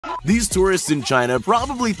These tourists in China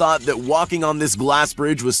probably thought that walking on this glass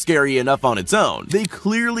bridge was scary enough on its own. They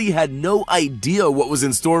clearly had no idea what was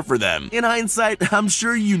in store for them. In hindsight, I'm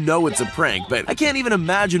sure you know it's a prank, but I can't even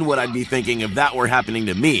imagine what I'd be thinking if that were happening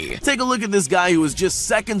to me. Take a look at this guy who was just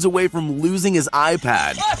seconds away from losing his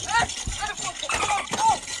iPad.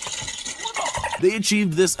 They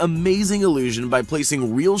achieved this amazing illusion by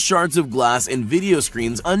placing real shards of glass and video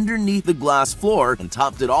screens underneath the glass floor and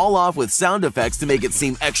topped it all off with sound effects to make it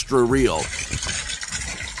seem extra real.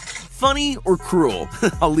 Funny or cruel?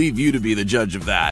 I'll leave you to be the judge of that.